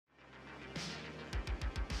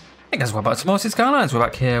Hey guys, welcome back to more Skylines. We're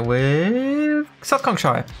back here with South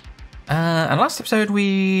Conkshire. And last episode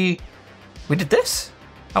we did this,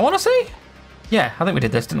 I want to say? Yeah, I think we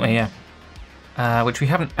did this, didn't we? Yeah. Which we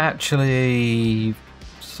haven't actually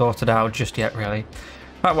sorted out just yet, really.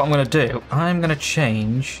 Right, what I'm going to do, I'm going to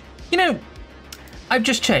change... You know, I've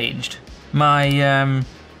just changed my...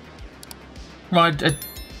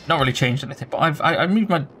 not really changed anything, but I moved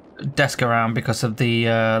my desk around because of the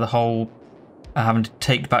whole... having to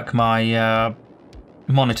take back my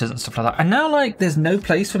monitors and stuff like that. And now, like, there's no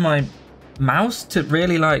place for my mouse to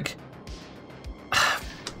really,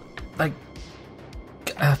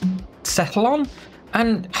 settle on.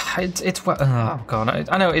 And it's oh god,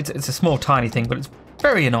 I know it's a small, tiny thing, but it's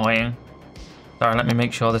very annoying. Sorry, let me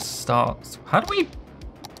make sure this starts. How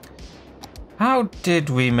did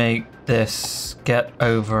we make this get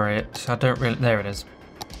over it? I don't really... There it is.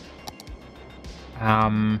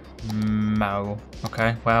 No.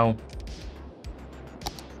 Okay, well...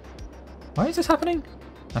 Why is this happening?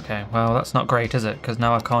 Okay, well, that's not great, is it? Because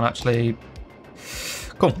now I can't actually...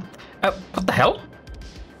 Cool. What the hell?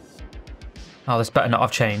 Oh, this better not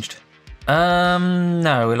have changed.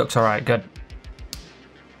 No, it looks alright, good.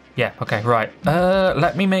 Yeah, okay, right.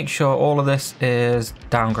 Let me make sure all of this is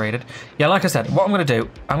downgraded. Yeah, like I said, what I'm going to do,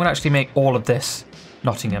 I'm going to actually make all of this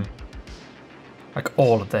Nottingham. Like,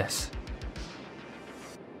 all of this.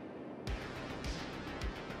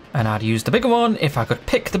 And I'd use the bigger one if I could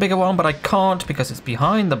pick the bigger one, but I can't because it's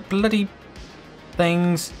behind the bloody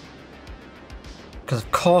things. Because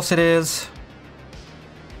of course it is.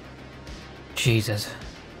 Jesus.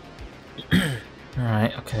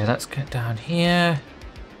 Alright, okay, let's get down here.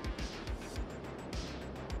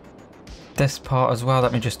 This part as well,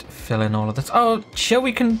 let me just fill in all of this. Oh, shall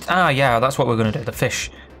we yeah, that's what we're going to do, the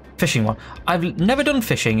fishing one. I've never done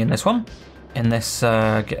fishing in this one, in this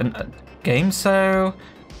game, so...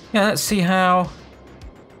 Yeah, let's see how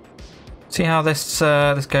this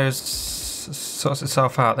goes, sorts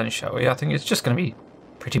itself out then, shall we? I think it's just going to be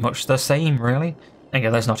pretty much the same, really. Okay,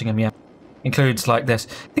 there's Nottingham, yeah. Includes like this.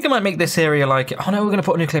 I think I might make this area like... Oh no, we're going to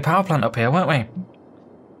put a nuclear power plant up here, weren't we?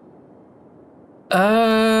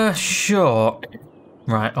 Sure.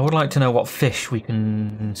 Right, I would like to know what fish we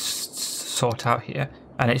can sort out here.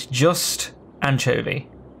 And it's just anchovy.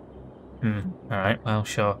 Alright, well,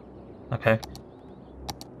 sure. Okay.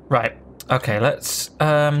 Right, okay, let's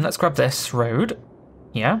grab this road.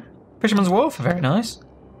 Yeah, Fisherman's Wharf, very nice.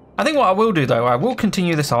 I think what I will do though, I will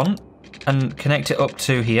continue this on and connect it up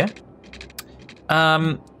to here.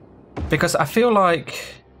 Because I feel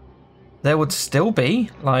like there would still be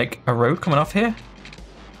like a road coming off here.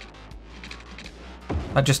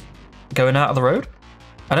 Like just going out of the road.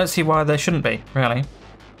 I don't see why there shouldn't be, really.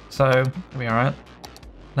 So, it'll be alright.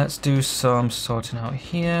 Let's do some sorting out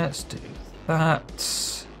here. Let's do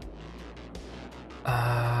that.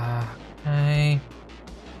 Okay.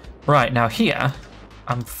 Right, now here,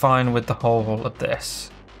 I'm fine with the whole of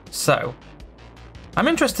this. So, I'm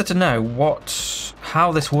interested to know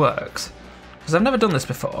how this works, because I've never done this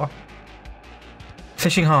before.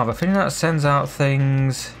 Fishing harbour. Fishing out sends out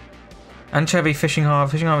things. Anchovy fishing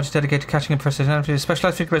harbour. Fishing harbour is dedicated to catching and processing.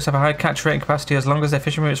 Specialised fishing boats have a high catch rate and capacity as long as their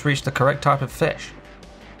fishing routes reach the correct type of fish.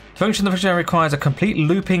 The function of the fishing requires a complete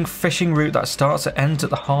looping fishing route that starts and ends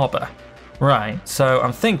at the harbour. Right, so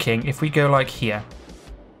I'm thinking if we go like here,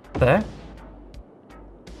 there,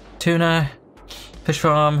 tuna, fish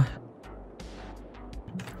farm,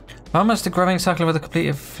 farmers to grabbing cycling with a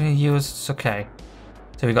complete use. Okay,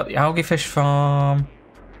 so we've got the algae fish farm,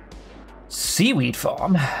 seaweed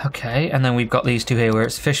farm, okay, and then we've got these two here where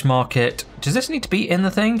it's fish market. Does this need to be in the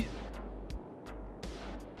thing?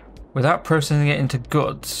 Without processing it into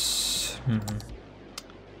goods.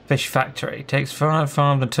 Fish factory takes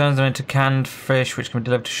farmed and turns them into canned fish, which can be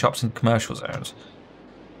delivered to shops in commercial zones.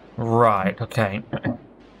 Right, okay.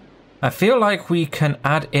 I feel like we can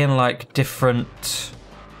add in like different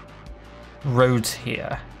roads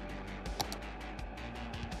here.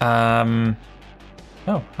 Oh,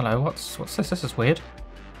 hello. What's this? This is weird.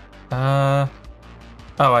 Oh,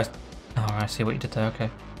 I see what you did there. Okay.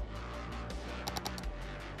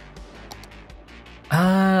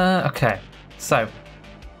 Okay. So.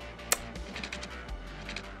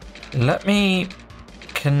 Let me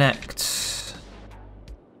connect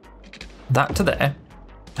that to there,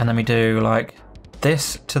 and then we do like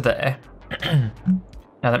this to there. Now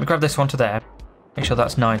let me grab this one to there, make sure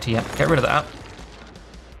that's 90, yeah, get rid of that.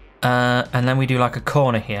 And then we do like a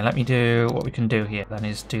corner here. Let me do, what we can do here then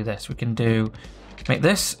is do this. We can make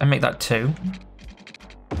this and make that 2.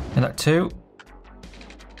 And that 2.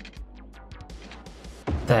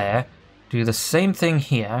 There. Do the same thing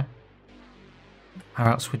here.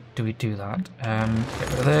 How else do we do that? Get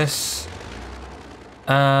rid of this.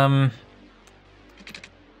 Do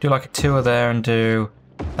like a tour there and do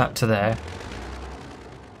that to there.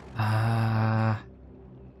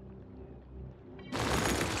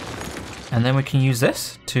 And then we can use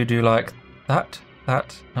this to do like that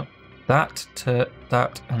to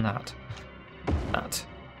that and that. That.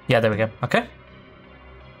 Yeah, there we go. Okay.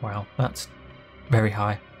 Wow, that's very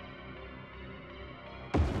high.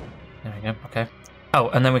 There we go. Okay. Oh,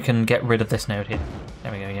 and then we can get rid of this node here.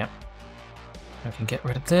 There we go, yeah. We can get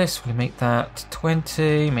rid of this. We make that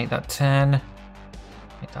 20, make that 10,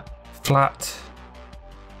 make that flat.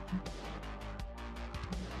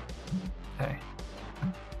 Okay.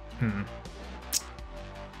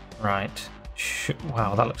 Right.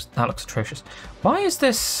 Wow, that looks atrocious. Why is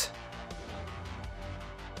this?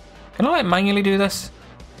 Can I like manually do this?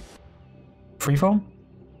 Freeform?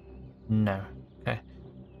 No. Okay.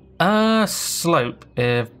 Slope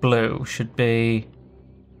of blue should be.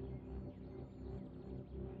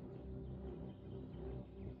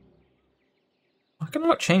 I can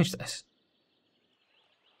not change this.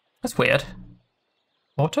 That's weird.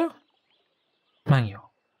 Auto?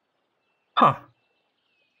 Manual. Huh.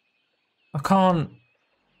 I can't.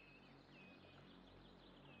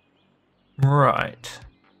 Right.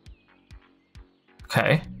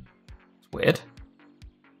 Okay. It's weird.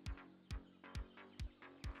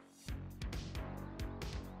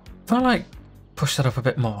 If I like push that up a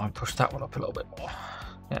bit more and push that one up a little bit more.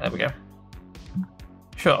 Yeah, there we go.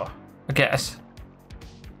 Sure, I guess.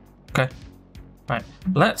 Okay. Right.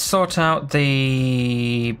 Let's sort out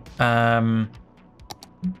the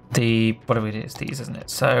whatever it is, these, isn't it?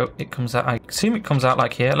 So it comes out, I assume it comes out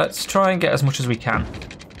like here. Let's try and get as much as we can.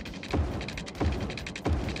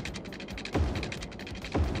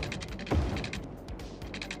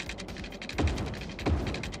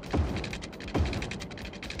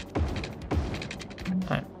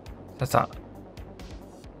 Right. That's that.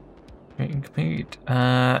 Complete.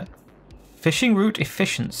 Fishing route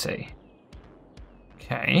efficiency.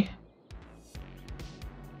 Okay.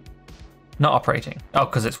 Not operating. Oh,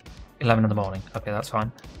 because it's 11 in the morning. Okay, that's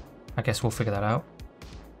fine. I guess we'll figure that out.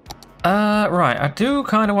 Right. I do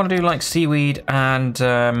kind of want to do like seaweed and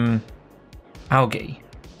algae,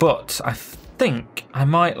 but I think I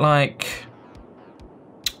might like.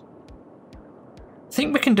 I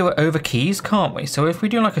think we can do it over keys, can't we? So if we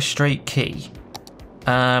do like a straight key.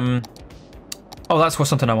 Oh, that's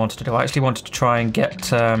something I wanted to do. I actually wanted to try and get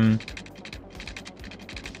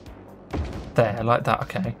there, like that.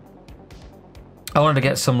 Okay. I wanted to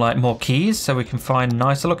get some like more keys so we can find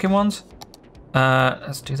nicer looking ones.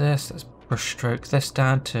 Let's do this. Let's brush stroke this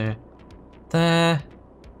down to there.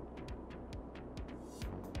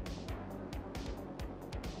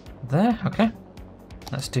 There. Okay.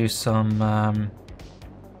 Let's do some.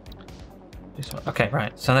 Okay,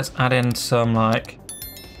 right. So let's add in some like.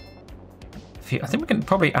 I think we can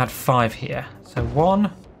probably add 5 here. So 1,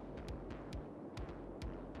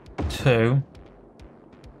 2.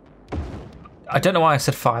 I don't know why I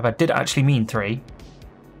said 5. I did actually mean 3.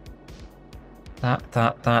 That,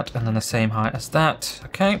 and then the same height as that.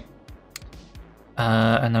 Okay.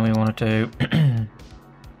 And then we want to do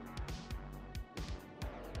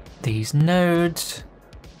these nodes.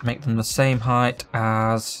 Make them the same height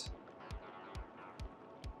as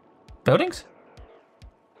buildings.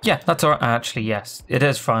 Yeah, that's all right. Actually, yes, it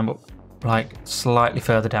is fine, but like slightly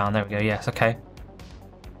further down. There we go. Yes, okay.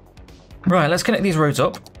 Right, let's connect these roads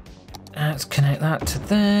up. Let's connect that to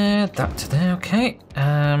there, that to there. Okay.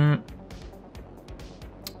 I'd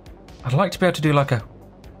like to be able to do like a.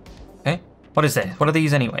 Okay. What is this? What are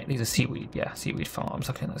these anyway? These are seaweed. Yeah, seaweed farms.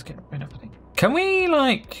 Okay, let's get rid of everything. Can we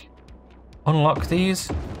like unlock these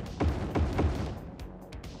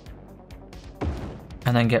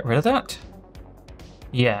and then get rid of that?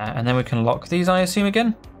 Yeah, and then we can lock these, I assume,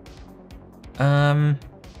 again. Yeah.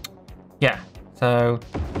 So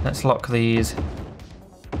let's lock these.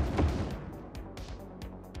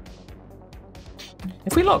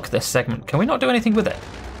 If we lock this segment, can we not do anything with it?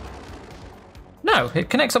 No, it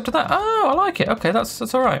connects up to that. Oh, I like it. Okay,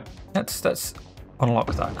 that's all right. Let's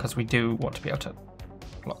unlock that because we do want to be able to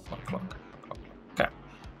lock. Okay.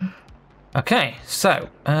 Okay. So,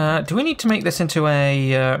 do we need to make this into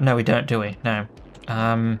a? No, we don't, do we? No.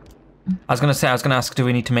 I was going to ask, do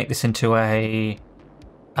we need to make this into a,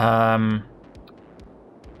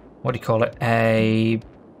 what do you call it? A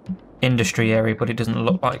industry area, but it doesn't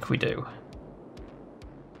look like we do.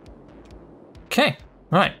 Okay,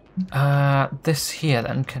 right. This here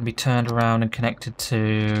then can be turned around and connected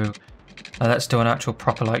to, let's do an actual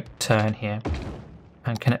proper like turn here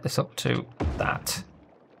and connect this up to that.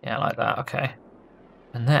 Yeah, like that, okay.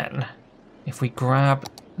 And then, if we grab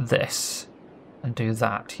this and do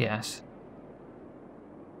that, yes.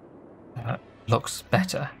 Looks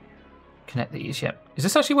better. Connect these, yep. Is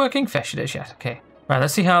this actually working? Fish, it is, yes, okay. Right,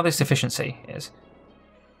 let's see how this efficiency is.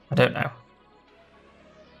 I don't know.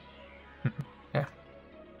 Yeah.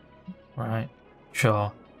 Right,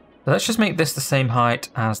 sure. So let's just make this the same height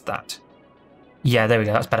as that. Yeah, there we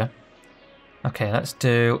go, that's better. Okay, let's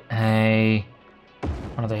do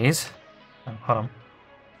one of these. Oh, hold on.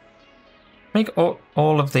 Make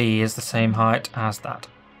all of these the same height as that.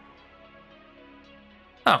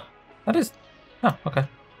 Oh, that is... Oh, okay.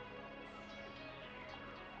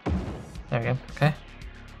 There we go, okay.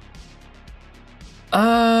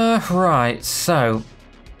 Right, so...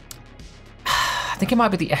 I think it might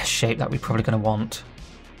be the S shape that we're probably going to want.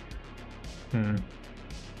 Something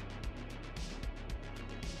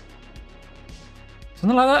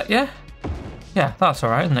like that, yeah? Yeah, that's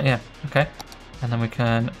alright, isn't it? Yeah, okay. And then we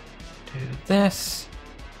can do this.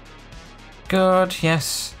 Good,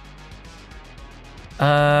 yes.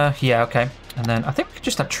 Yeah, okay. And then I think we could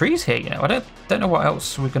just have trees here, you know. I don't know what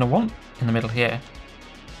else we're going to want in the middle here.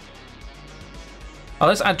 Oh,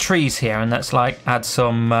 let's add trees here, and let's, like, add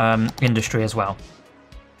some industry as well.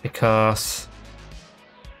 Because...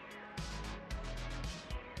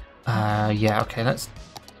 yeah, okay, let's...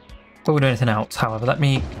 Before we do anything else, however, let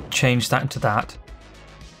me change that into that.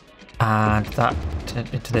 And that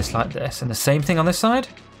into this like this. And the same thing on this side.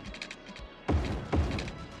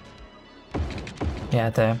 Yeah,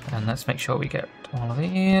 there. And let's make sure we get all of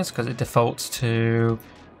these, because it defaults to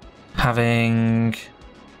having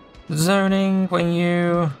zoning when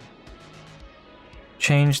you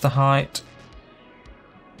change the height.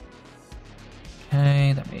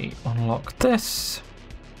 Okay, let me unlock this.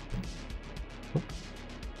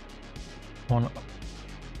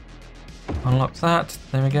 Unlock that,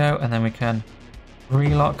 there we go, and then we can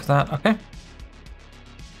relock that, okay.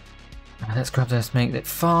 Let's grab this, make it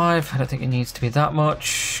 5, I don't think it needs to be that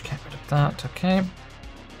much, get rid of that, okay.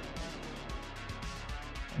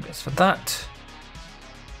 And this for that,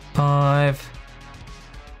 5,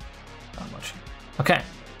 that much. Okay,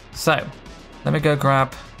 so, let me go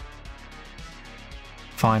grab,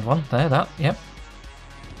 find one, there, that, yep.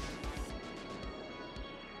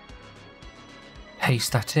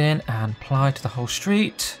 Paste that in and apply to the whole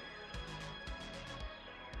street.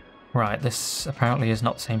 Right, this apparently is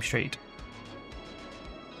not the same street.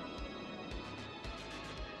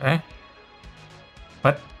 Okay.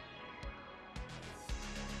 What?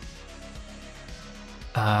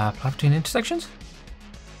 Apply between intersections?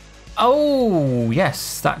 Oh,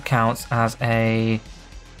 yes, that counts as a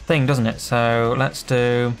thing, doesn't it? So let's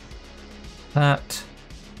do that,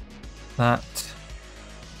 that.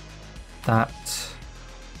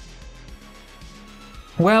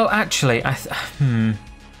 Well, actually, I'm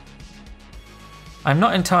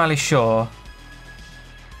not entirely sure.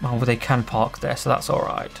 Well, they can park there, so that's all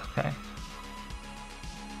right. Okay.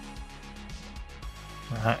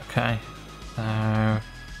 Right. Okay. So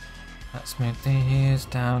let's move these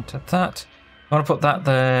down to that. I want to put that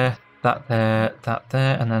there, that there, that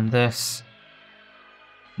there, and then this.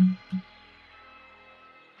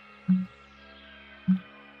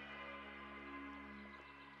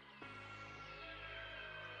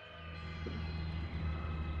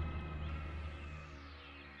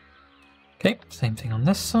 Okay, same thing on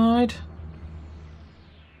this side.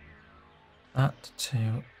 That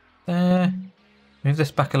to there. Move this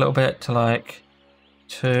back a little bit to like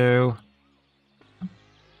 2.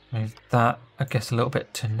 Move that, I guess, a little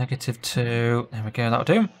bit to -2. There we go, that'll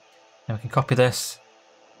do. Then we can copy this.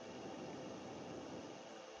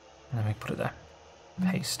 And then we put it there.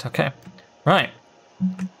 Paste, okay. Right.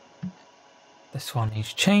 This one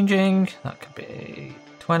needs changing. That could be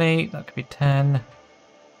 20, that could be 10.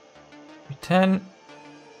 10.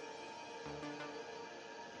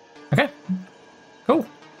 Okay, cool.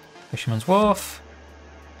 Fisherman's Wharf.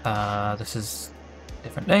 This is a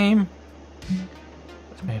different name.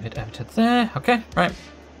 Let's move it over to there. Okay, right.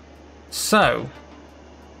 So,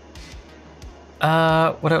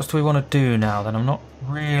 what else do we want to do now then? I'm not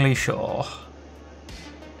really sure.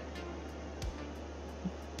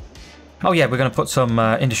 Oh yeah, we're going to put some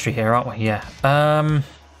industry here, aren't we? Yeah.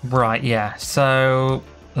 Right, yeah. So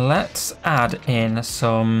let's add in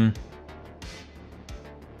some...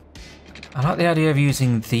 I like the idea of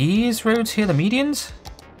using these roads here, the medians.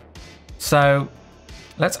 So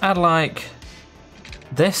let's add like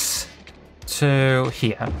this to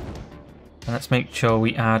here. And let's make sure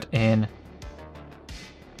we add in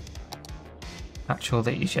actual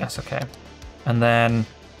these, yes, okay. And then...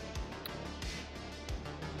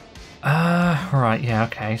 right, yeah,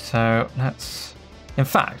 okay, so let's In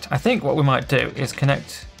fact, I think what we might do is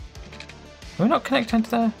connect... Are we not connecting to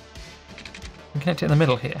there? We can connect it in the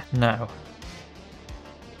middle here. No.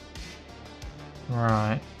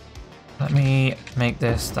 Right. Let me make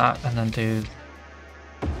this, that, and then do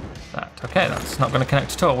that. Okay, that's not going to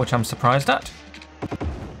connect at all, which I'm surprised at.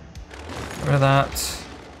 Get rid of that.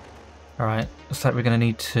 Alright, looks like we're going to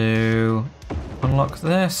need to unlock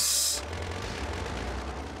this.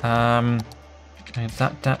 Move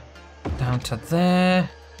that down to there.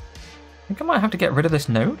 I think I might have to get rid of this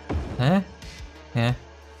node. There. Yeah.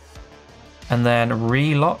 And then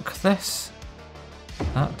relock this.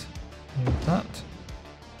 That. Move that.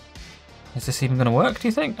 Is this even going to work, do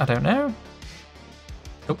you think? I don't know.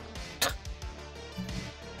 Oh.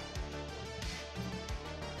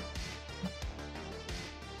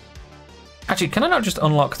 Actually, can I not just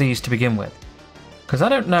unlock these to begin with? Because I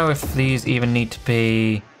don't know if these even need to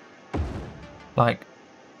be... like...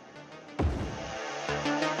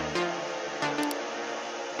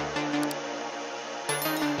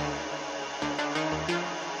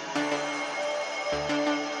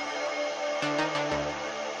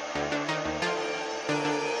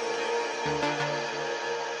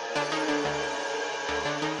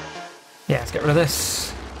 Yeah, let's get rid of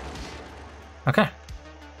this. Okay.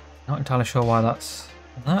 Not entirely sure why that's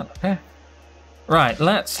that. Okay. Right,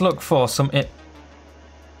 let's look for some... What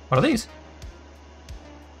are these?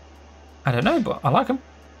 I don't know, but I like them.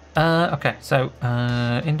 Okay, so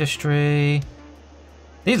industry.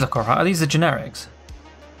 These look alright. Are these the generics?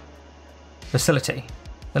 Facility.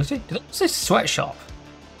 Facility? What's this sweatshop?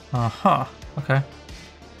 Uh-huh. Okay.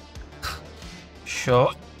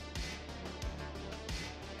 Sure.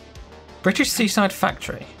 British Seaside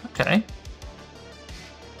Factory. Okay.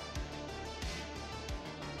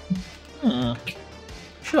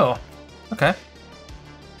 Sure. Okay.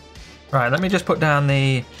 Right, let me just put down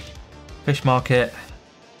the fish market.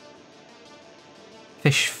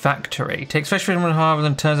 Fish factory. Takes fish from the harvest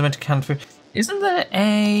and turns them into canned food. Isn't there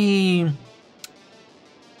a...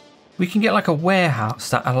 We can get like a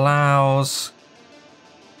warehouse that allows...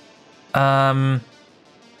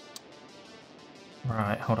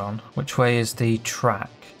 Right, hold on. Which way is the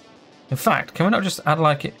track? In fact, can we not just add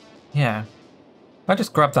like it... Yeah. If I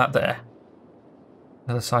just grab that there.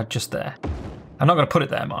 The other side just there. I'm not going to put it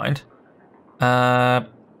there, mind.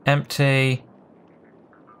 Empty.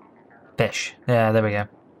 Fish. Yeah, there we go.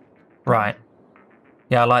 Right.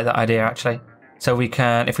 Yeah, I like that idea, actually. So we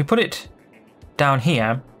can... If we put it down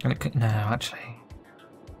here... And it could, no, actually.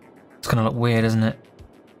 It's going to look weird, isn't it?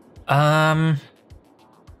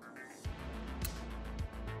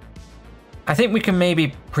 I think we can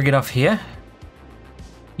maybe bring it off here.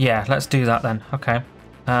 Yeah, let's do that then. Okay.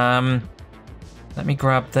 Let me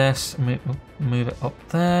grab this, move it up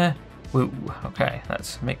there. Woo. Okay,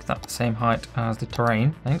 let's make that the same height as the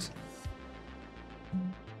terrain. Thanks.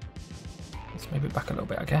 Let's move it back a little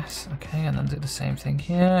bit, I guess. Okay, and then do the same thing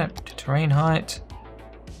here to terrain height.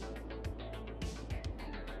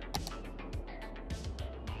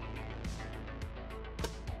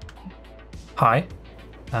 Hi.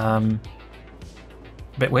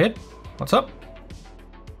 Bit weird. What's up?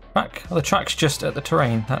 Track. Oh, the track's just at the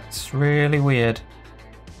terrain. That's really weird.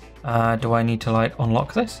 Do I need to like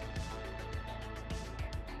unlock this?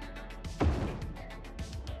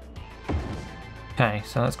 Okay,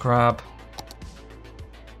 so let's grab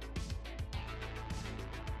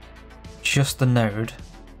just the node.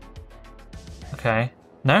 Okay.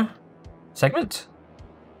 No? Segment?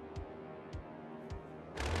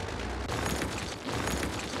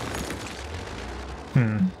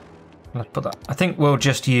 Let's put that. I think we'll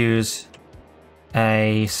just use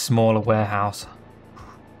a smaller warehouse.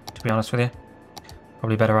 To be honest with you,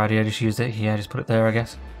 probably a better idea. Just use it here. Just put it there, I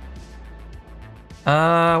guess.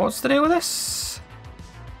 What's the deal with this?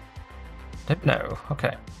 Don't know.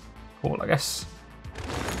 Okay, cool. I guess.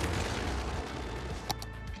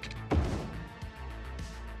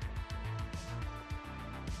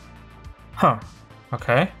 Huh.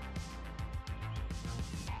 Okay.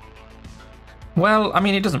 Well, I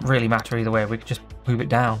mean, it doesn't really matter either way. We could just move it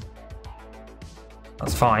down.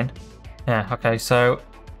 That's fine. Yeah, okay, so...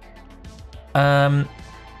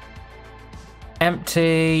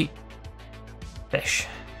 empty... fish.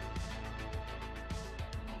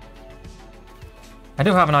 I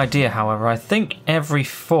do have an idea, however. I think every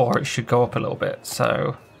 4 it should go up a little bit,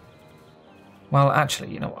 so... Well,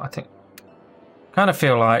 actually, you know what? I think... kind of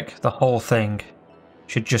feel like the whole thing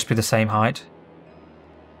should just be the same height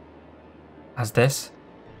as this.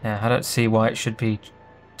 Yeah, I don't see why it should be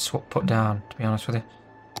put down, to be honest with you.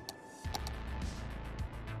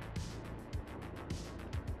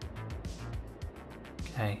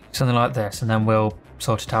 Okay, something like this, and then we'll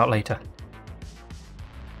sort it out later.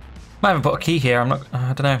 Might even put a key here. I'm not.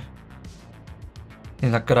 I don't know.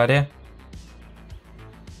 Seems like a good idea.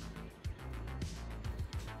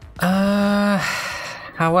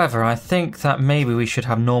 However, I think that maybe we should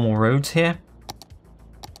have normal roads here.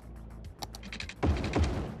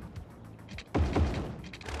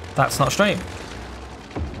 That's not straight.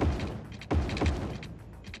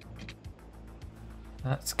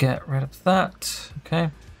 Let's get rid of that.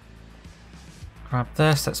 Okay. Grab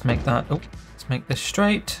this. Let's make that. Oh, let's make this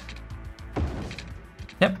straight.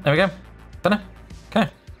 Yep, there we go. Better. Okay.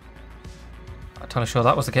 I'm totally sure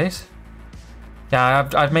that was the case. Yeah,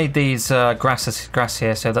 I've made these grass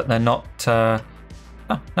here so that they're not. Oh,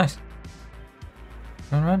 nice.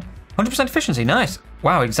 Going around. 100% efficiency. Nice.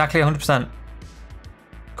 Wow, exactly 100%.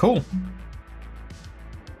 Cool.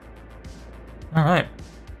 All right.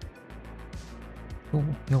 Ooh,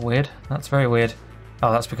 you're weird. That's very weird.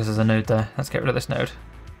 Oh, that's because there's a node there. Let's get rid of this node.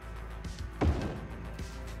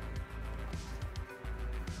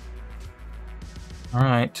 All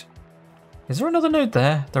right. Is there another node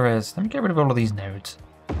there? There is. Let me get rid of all of these nodes.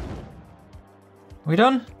 Are we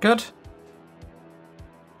done? Good.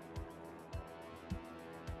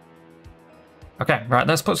 Okay, right.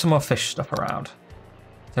 Let's put some more fish stuff around.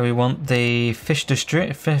 So we want the fish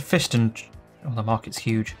district. Fish and oh, the market's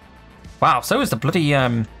huge. Wow. So is the bloody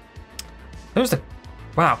So is the.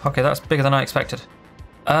 Wow. Okay, that's bigger than I expected.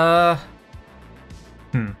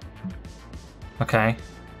 Okay.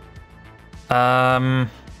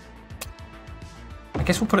 I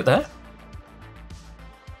guess we'll put it there.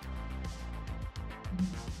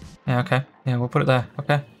 Yeah, okay. Yeah, we'll put it there.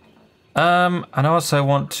 Okay. And I also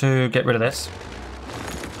want to get rid of this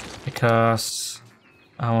because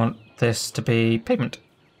I want this to be pavement.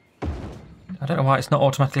 I don't know why it's not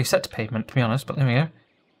automatically set to pavement, to be honest, but there we go.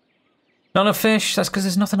 Not enough fish. That's because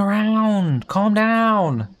there's nothing around. Calm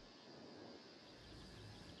down.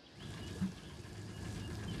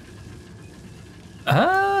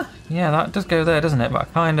 Yeah, that does go there, doesn't it? But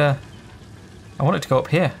I want it to go up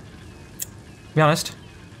here. To be honest.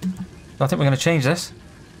 So I think we're going to change this.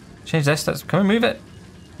 Change this. Can we move it?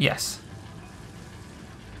 Yes.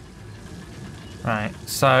 Right,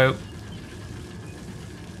 so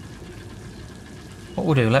what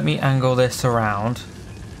we'll do, let me angle this around.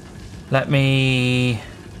 Let me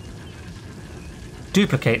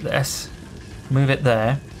duplicate this. Move it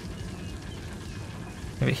there.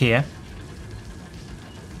 Move it here.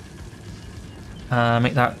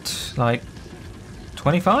 Make that like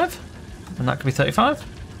 25, and that could be 35.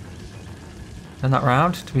 Turn that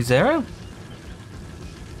round to be 0.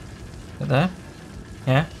 Right there.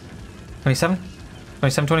 Yeah. 27.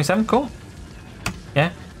 27, 27. Cool.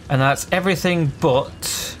 Yeah. And that's everything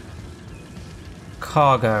but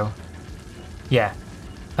cargo. Yeah.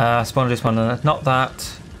 Spawn. Not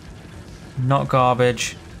that. Not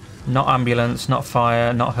garbage. Not ambulance. Not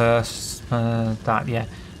fire. Not hearse. That. Yeah.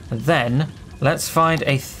 And then. Let's find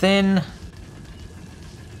a thin.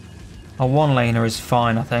 A one-laner is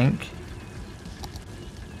fine, I think.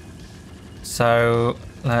 So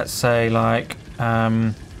let's say like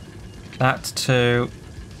that to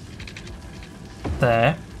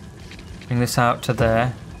there. Bring this out to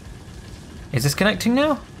there. Is this connecting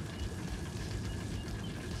now?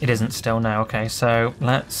 It isn't still now. Okay, so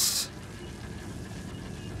let's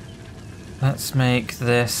make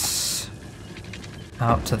this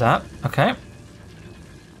out to that. Okay.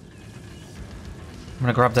 I'm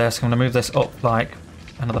going to grab this, I'm going to move this up like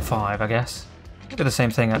another 5, I guess. I'll do the same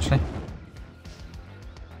thing, actually.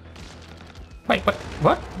 Wait,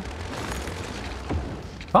 what?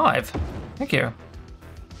 5? Thank you.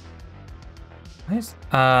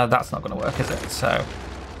 That's not going to work, is it? So,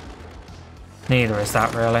 neither is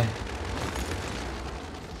that, really.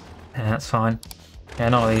 Yeah, that's fine. Yeah,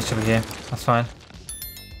 none of these should be here. That's fine.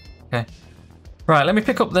 Okay. Right, let me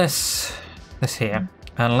pick up this here,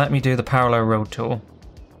 and let me do the parallel road tool.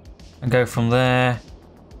 And go from there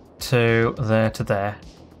to there to there.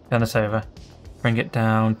 Turn this over. Bring it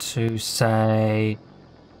down to, say,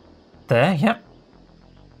 there. Yep.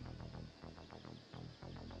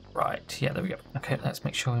 Right. Yeah, there we go. Okay, let's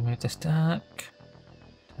make sure we move this back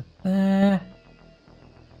to there.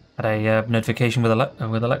 Had a notification with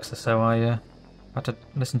Alexa, so I had to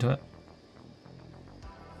listen to it.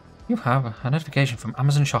 You have a notification from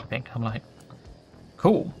Amazon Shopping. I'm like,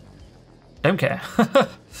 cool. Don't care.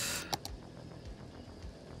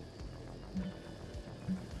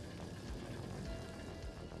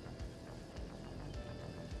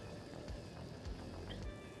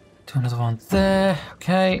 Do another one there.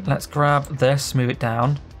 Okay, let's grab this, move it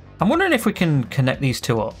down. I'm wondering if we can connect these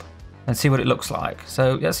two up. and see what it looks like.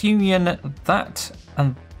 So let's union that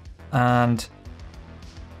and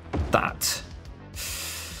that.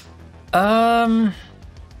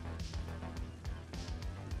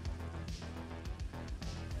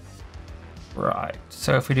 Right,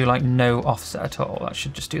 so if we do like no offset at all, that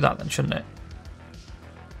should just do that then, shouldn't it?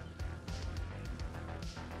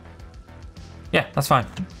 Yeah, that's fine.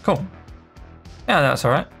 Cool. Yeah, that's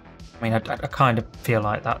all right. I mean, I kind of feel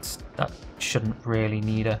like that shouldn't really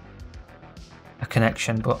need a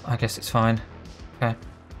connection, but I guess it's fine. Okay.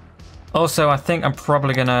 Also, I think I'm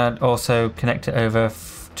probably gonna also connect it over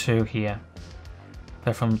to here.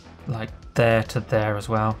 So from like there to there as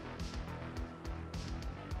well.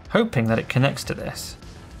 Hoping that it connects to this.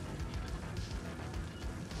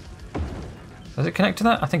 Does it connect to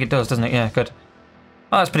that? I think it does, doesn't it? Yeah, good.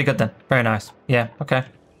 Oh, that's pretty good then. Very nice. Yeah, okay.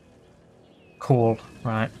 Cool.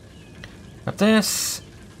 Right. Grab this.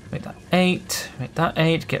 Make that 8. Make that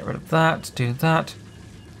 8. Get rid of that. Do that.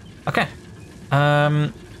 Okay.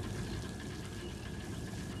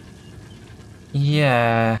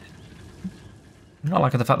 Yeah. I'm not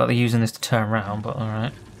liking the fact that they're using this to turn around, but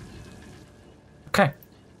alright. Okay.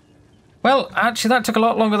 Well, actually that took a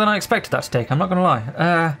lot longer than I expected that to take, I'm not gonna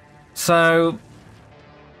lie. So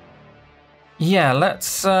yeah,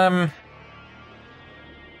 let's you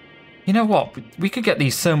know what? We could get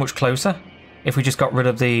these so much closer if we just got rid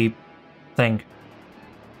of the thing.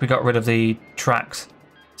 We got rid of the tracks.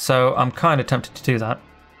 So I'm kind of tempted to do that.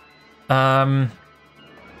 How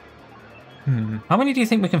many do you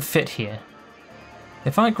think we can fit here?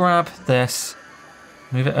 If I grab this,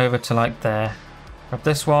 move it over to like there, grab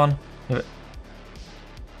this one, move it.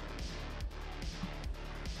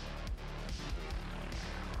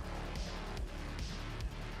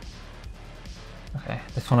 Okay,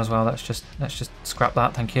 this one as well. Let's just scrap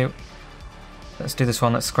that. Thank you. Let's do this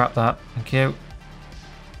one. Let's scrap that. Thank you.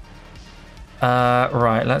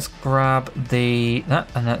 Right. Let's grab that,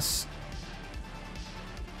 and let's.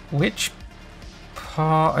 Which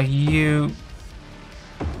part are you?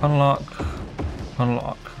 Unlock.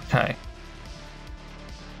 Unlock. Okay.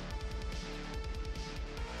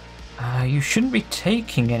 You shouldn't be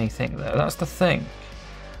taking anything though. That's the thing.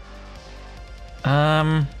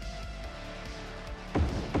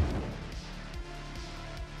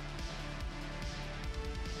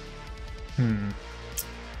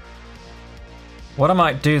 What I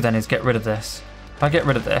might do then is get rid of this. If I get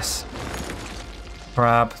rid of this,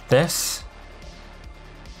 grab this.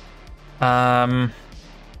 I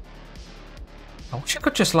wish I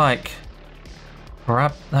could just like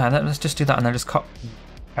grab. No, let's just do that and then just copy.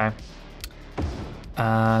 Okay.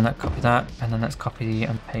 And let's copy that, and then let's copy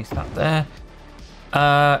and paste that there.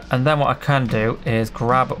 And then what I can do is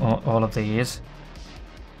grab all of these,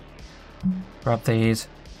 grab these,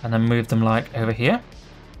 and then move them like over here.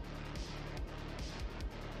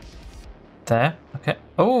 There. Okay.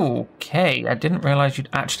 Okay. I didn't realize you'd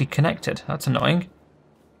actually connected. That's annoying.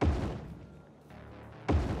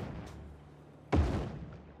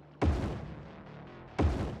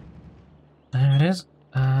 There it is.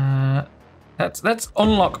 Let's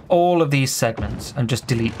unlock all of these segments and just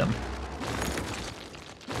delete them.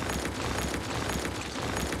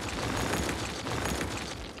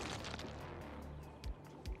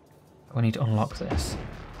 We need to unlock this.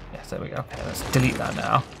 Yes, there we go. Okay, let's delete that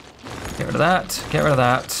now. Get rid of that. Get rid of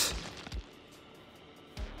that.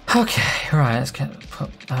 Okay, right. Let's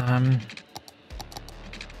put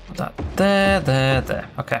that there.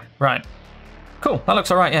 Okay, right. Cool. That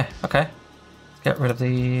looks alright. Yeah. Okay. Get rid of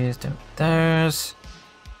these. Do those.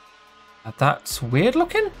 That's weird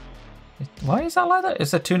looking. Why is that like that?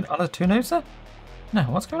 Is there other two nodes there? No.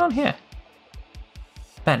 What's going on here?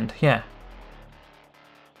 Bend. Yeah.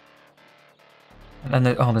 And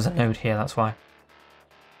then there's a node here. That's why.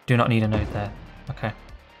 Do not need a node there. Okay.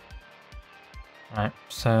 Right.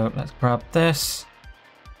 So let's grab this.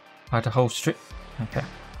 Hide the whole street. Okay.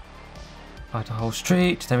 Hide the whole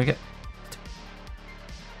street. There we go.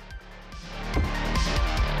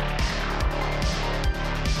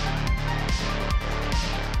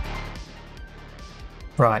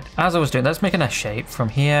 Right, as I was doing, let's make an S shape from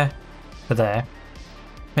here to there.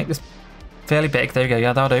 Make this fairly big. There you go.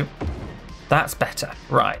 Yeah, that'll do. That's better.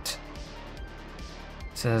 Right.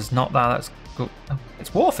 So there's not that. That's good. Oh,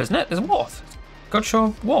 it's wharf, isn't it? There's a wharf.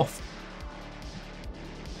 Godshore Wharf.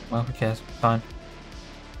 Well, who cares? Fine.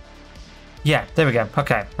 Yeah, there we go.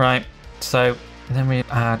 Okay, right. So then we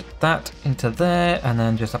add that into there and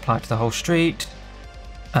then just apply it to the whole street.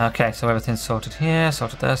 Okay, so everything's sorted here,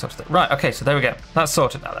 sorted there, sorted there. Right, okay, so there we go. That's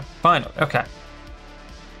sorted now then. Fine, okay.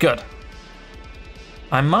 Good.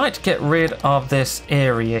 I might get rid of this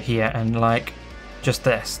area here and like just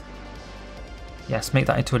this. Yes, make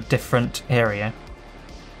that into a different area.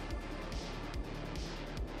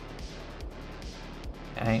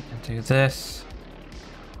 Okay, and do this.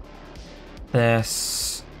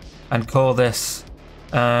 This. And call this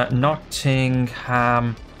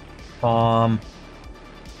Nottingham Farm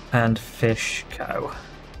and Fish Co.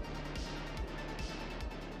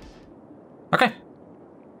 Okay.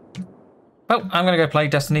 Well, I'm going to go play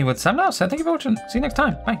Destiny with Sam now, so thank you for watching. See you next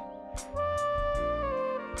time. Bye.